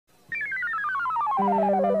Hello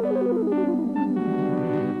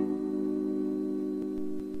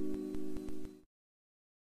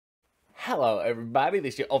everybody,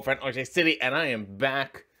 this is your old friend RJ City, and I am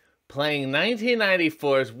back playing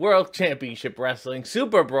 1994's World Championship Wrestling,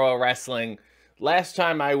 SuperBrawl Wrestling. Last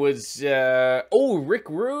time I was, Rick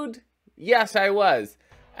Rude? Yes, I was.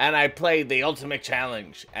 And I played the Ultimate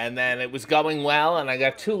Challenge, and then it was going well, and I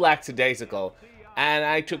got too lackadaisical, and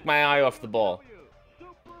I took my eye off the ball.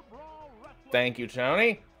 Thank you,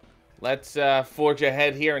 Tony. Let's forge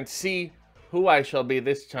ahead here and see who I shall be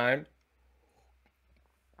this time.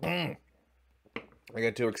 I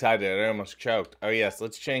got too excited. I almost choked. Oh, yes.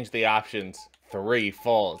 Let's change the options.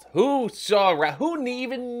 3-fold. Who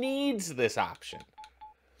even needs this option?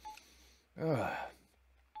 Ugh.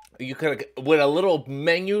 You could, would a little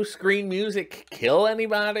menu screen music kill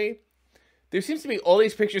anybody? There seems to be all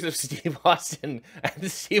these pictures of Steve Austin,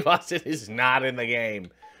 and Steve Austin is not in the game.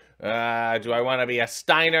 Do I want to be a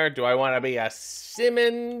Steiner? Do I want to be a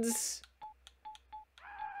Simmons?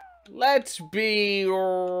 Let's be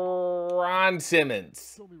Ron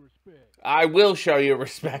Simmons. I will show you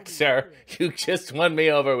respect, sir. You just won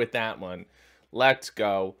me over with that one. Let's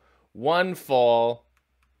go. 1 fall.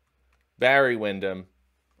 Barry Windham.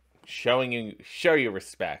 Show you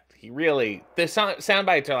respect. He really... The sound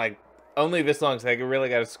bites are like only this long, so I really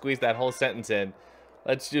got to squeeze that whole sentence in.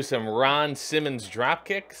 Let's do some Ron Simmons drop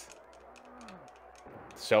kicks.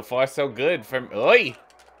 So far, so good. Oi!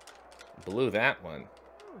 Blew that one.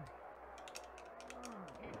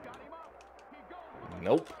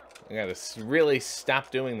 Nope. I gotta really stop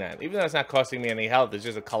doing that. Even though it's not costing me any health, it's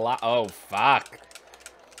just a oh, fuck.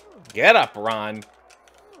 Get up, Ron.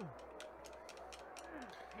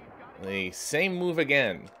 The same move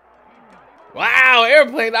again. Wow,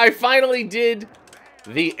 airplane. I finally did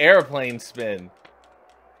the airplane spin.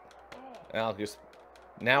 I'll just...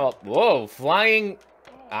 Now, whoa, flying...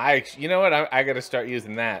 You know what? I gotta start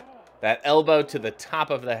using that. That elbow to the top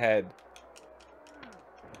of the head.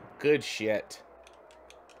 Good shit.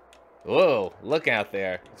 Whoa, look out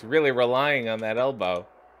there. It's really relying on that elbow.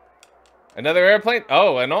 Another airplane?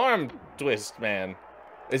 Oh, an arm twist, man.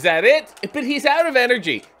 Is that it? But he's out of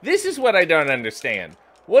energy. This is what I don't understand.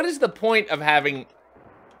 What is the point of having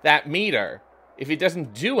that meter if he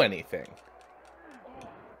doesn't do anything?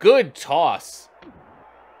 Good toss.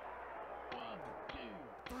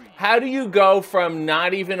 How do you go from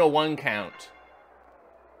not even a 1 count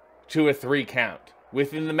to a 3 count?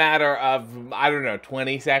 Within the matter of, I don't know,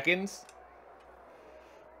 20 seconds?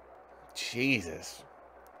 Jesus.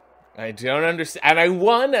 I don't understand. And I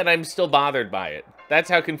won, and I'm still bothered by it. That's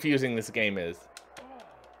how confusing this game is.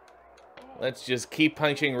 Let's just keep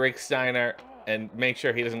punching Rick Steiner and make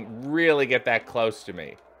sure he doesn't really get that close to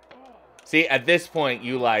me. See, at this point,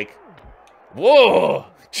 you like, whoa!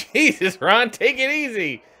 Jesus, Ron, take it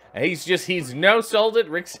easy! And he's no-sold it.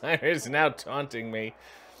 Rick Steiner is now taunting me.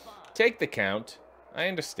 Take the count. I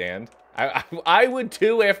understand. I would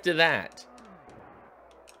too after that.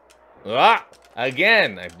 Ah!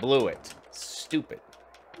 Again, I blew it. Stupid.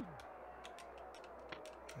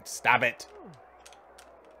 Stop it.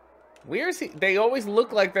 Where is he? They always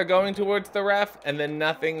look like they're going towards the ref, and then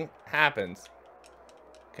nothing happens.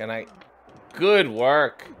 Can I? Good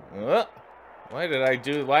work. Why did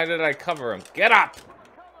I cover him? Get up!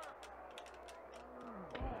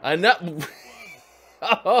 Enough.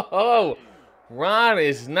 Oh! Ron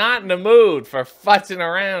is not in the mood for futzing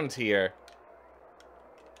around here.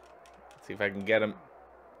 Let's see if I can get him.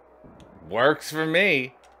 Works for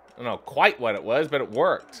me. I don't know quite what it was, but it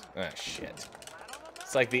worked. Ah, shit.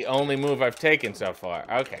 It's like the only move I've taken so far.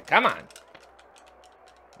 Okay, come on.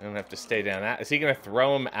 I don't have to stay down that. Is he going to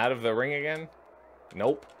throw him out of the ring again?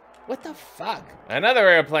 Nope. What the fuck? Another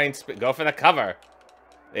airplane spin. Go for the cover.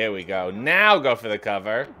 There we go. Now go for the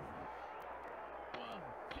cover.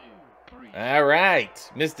 All right,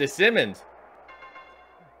 Mr. Simmons.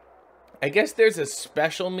 I guess there's a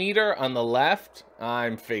special meter on the left.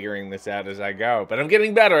 I'm figuring this out as I go, but I'm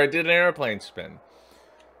getting better. I did an airplane spin.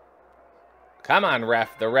 Come on,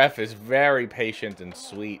 ref. The ref is very patient and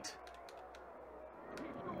sweet.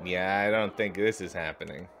 Yeah, I don't think this is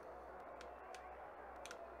happening.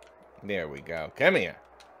 There we go. Come here.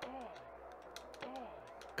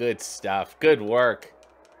 Good stuff. Good work.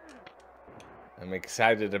 I'm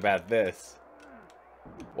excited about this.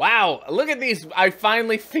 Wow, look at these. I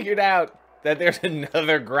finally figured out that there's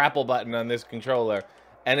another grapple button on this controller,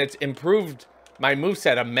 and it's improved my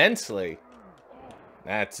moveset immensely.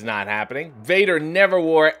 That's not happening. Vader never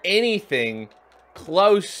wore anything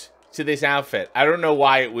close to this outfit. I don't know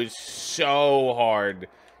why it was so hard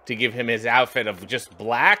to give him his outfit of just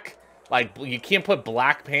black. Like, you can't put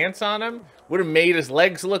black pants on him? Would have made his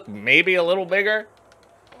legs look maybe a little bigger.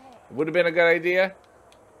 Would have been a good idea.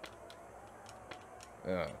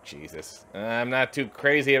 Oh, Jesus. I'm not too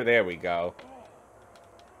crazy. There we go.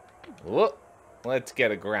 Whoop. Let's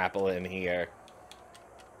get a grapple in here.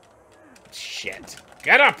 Shit.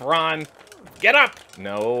 Get up, Ron. Get up.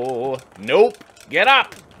 No. Nope. Get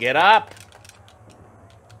up. Get up.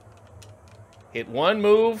 Hit one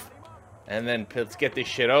move, and then let's get this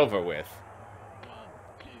shit over with.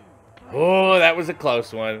 Oh, that was a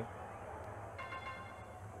close one.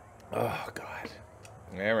 Oh, God.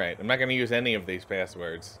 All right. I'm not going to use any of these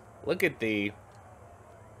passwords. Look at the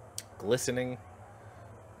glistening.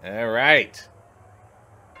 All right.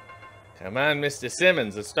 Come on, Mr.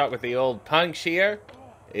 Simmons. Let's start with the old punch here.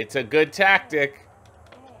 It's a good tactic.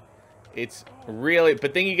 It's really...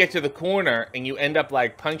 But then you get to the corner, and you end up,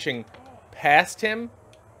 like, punching past him.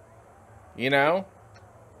 You know?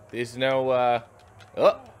 There's no,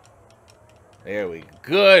 Oh! There we go.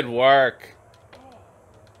 Good work.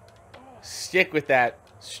 Stick with that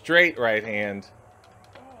straight right hand.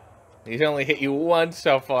 He's only hit you once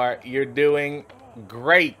so far. You're doing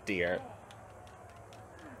great, dear.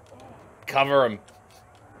 Cover him.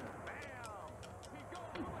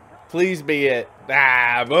 Please be it.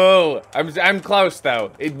 Ah, boo. I'm close,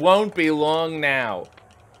 though. It won't be long now.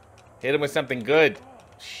 Hit him with something good.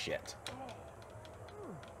 Shit.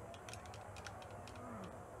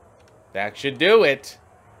 That should do it.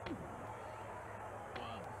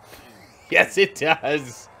 Yes, it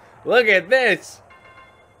does. Look at this.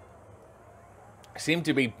 Seemed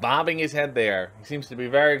to be bobbing his head there. He seems to be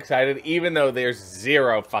very excited, even though there's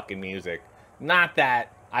zero fucking music. Not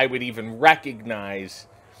that I would even recognize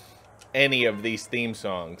any of these theme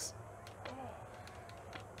songs.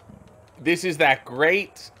 This is that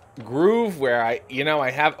great groove where I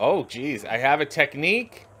have, oh, geez, I have a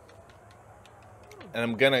technique. And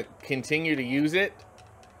I'm going to continue to use it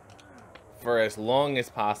for as long as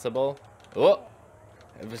possible. Oh,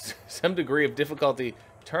 there's some degree of difficulty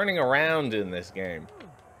turning around in this game.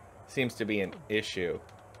 Seems to be an issue.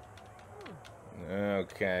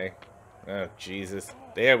 Okay. Oh, Jesus.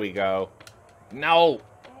 There we go. No!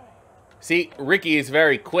 See, Ricky is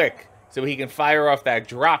very quick, so he can fire off that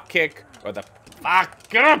drop kick or the... Fuck!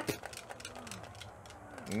 Get up!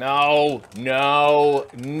 No, no,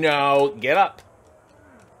 no. Get up.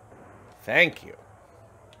 Thank you.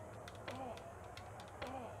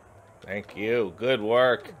 Thank you. Good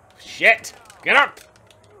work. Shit! Get up!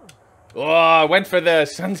 Oh, I went for the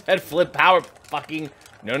sunset flip power fucking...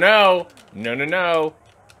 No, no. No, no, no.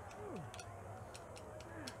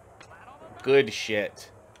 Good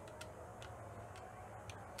shit.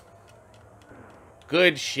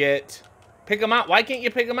 Good shit. Pick him up. Why can't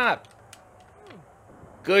you pick him up?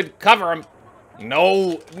 Good. Cover him.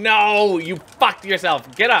 No. No. You fucked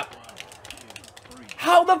yourself. Get up.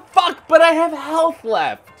 How the fuck? But I have health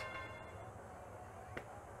left.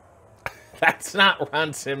 That's not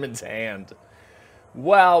Ron Simmons' hand.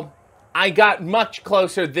 Well, I got much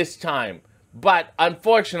closer this time. But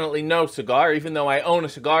unfortunately, no cigar. Even though I own a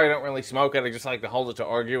cigar, I don't really smoke it. I just like to hold it to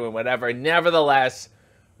argue and whatever. Nevertheless,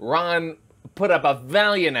 Ron put up a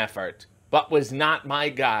valiant effort, but was not my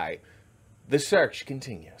guy. The search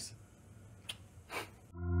continues.